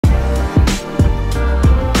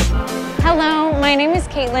My name is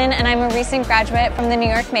Caitlin and I'm a recent graduate from the New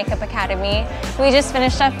York Makeup Academy. We just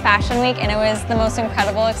finished up Fashion Week and it was the most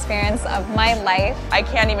incredible experience of my life. I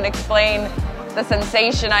can't even explain the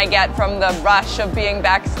sensation I get from the rush of being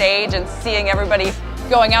backstage and seeing everybody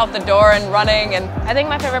going out the door and running. And I think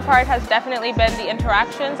my favorite part has definitely been the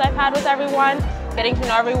interactions I've had with everyone, getting to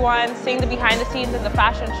know everyone, seeing the behind the scenes in the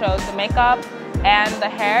fashion shows, the makeup and the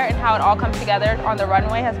hair and how it all comes together on the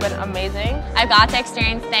runway has been amazing. I've got to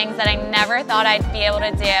experience things that I never thought I'd be able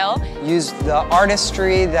to do. Use the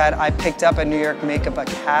artistry that I picked up at New York Makeup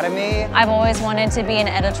Academy. I've always wanted to be an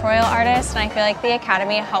editorial artist and I feel like the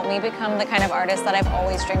Academy helped me become the kind of artist that I've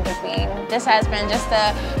always dreamed of being. This has been just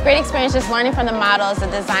a great experience, just learning from the models, the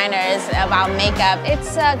designers about makeup.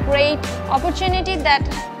 It's a great opportunity that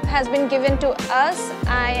has been given to us.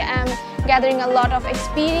 I am gathering a lot of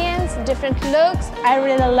experience, different looks. I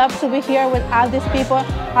really love to be here with all these people.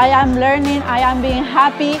 I am learning, I am being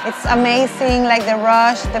happy. It's amazing, like the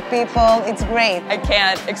rush, the people, it's great. I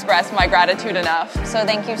can't express my gratitude enough. So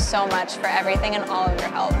thank you so much for everything and all of your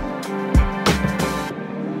help.